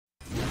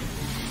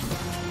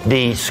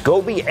The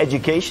Scobee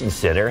Education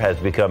Center has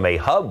become a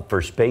hub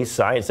for space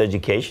science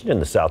education in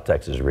the South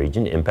Texas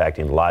region,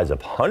 impacting the lives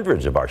of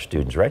hundreds of our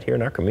students right here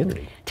in our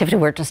community.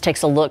 Tiffany Huertas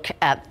takes a look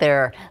at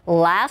their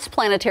last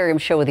planetarium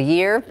show of the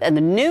year and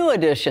the new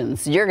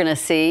additions you're going to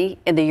see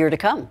in the year to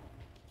come.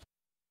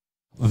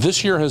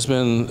 This year has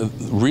been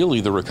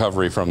really the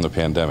recovery from the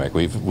pandemic.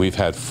 We've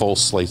had full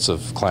slates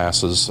of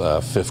classes,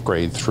 5th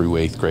grade through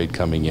 8th grade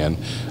coming in,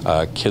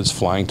 kids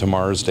flying to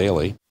Mars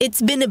daily.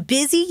 It's been a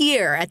busy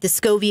year at the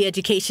Scobee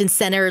Education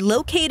Center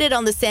located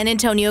on the San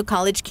Antonio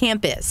College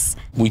campus.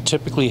 We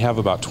typically have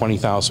about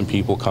 20,000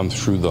 people come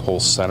through the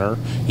whole center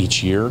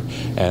each year,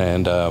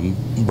 and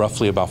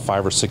roughly about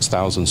 5,000 or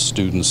 6,000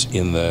 students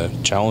in the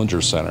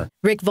Challenger Center.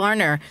 Rick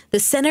Varner, the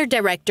center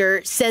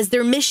director, says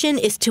their mission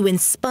is to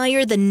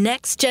inspire the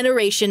next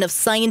generation of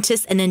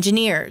scientists and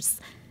engineers.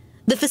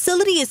 The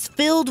facility is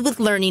filled with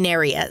learning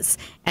areas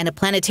and a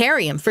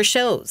planetarium for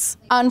shows.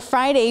 On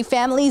Friday,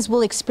 families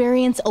will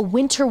experience a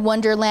winter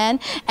wonderland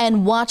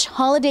and watch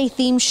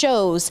holiday-themed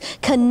shows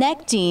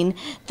connecting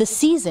the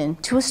season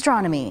to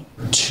astronomy.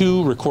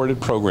 2 recorded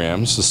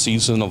programs, The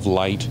Season of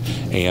Light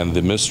and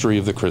The Mystery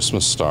of the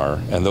Christmas Star,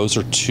 and those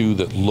are 2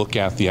 that look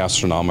at the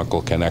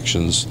astronomical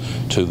connections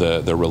to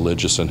the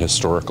religious and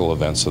historical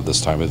events of this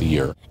time of the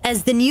year.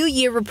 As the new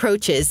year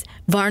approaches,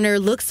 Varner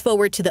looks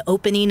forward to the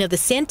opening of the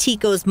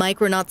Santikos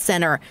Micronaut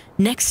Center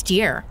next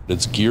year.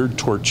 It's geared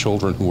toward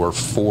children who are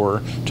 4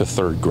 to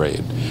 3rd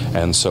grade,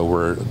 and so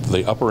we're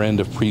the upper end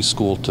of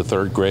preschool to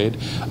 3rd grade.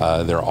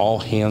 They're all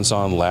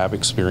hands-on lab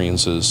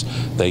experiences.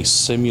 They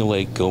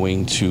simulate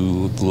going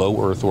to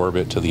low Earth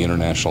orbit to the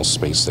International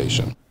Space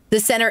Station. The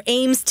center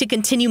aims to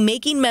continue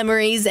making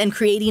memories and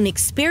creating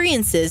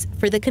experiences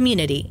for the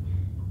community.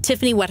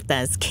 Tiffany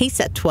Huertas,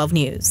 KSAT 12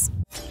 News.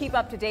 Keep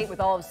up to date with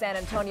all of San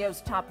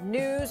Antonio's top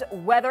news,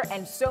 weather,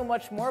 and so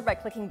much more by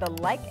clicking the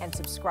like and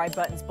subscribe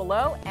buttons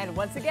below. And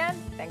once again,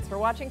 thanks for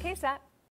watching KSAT.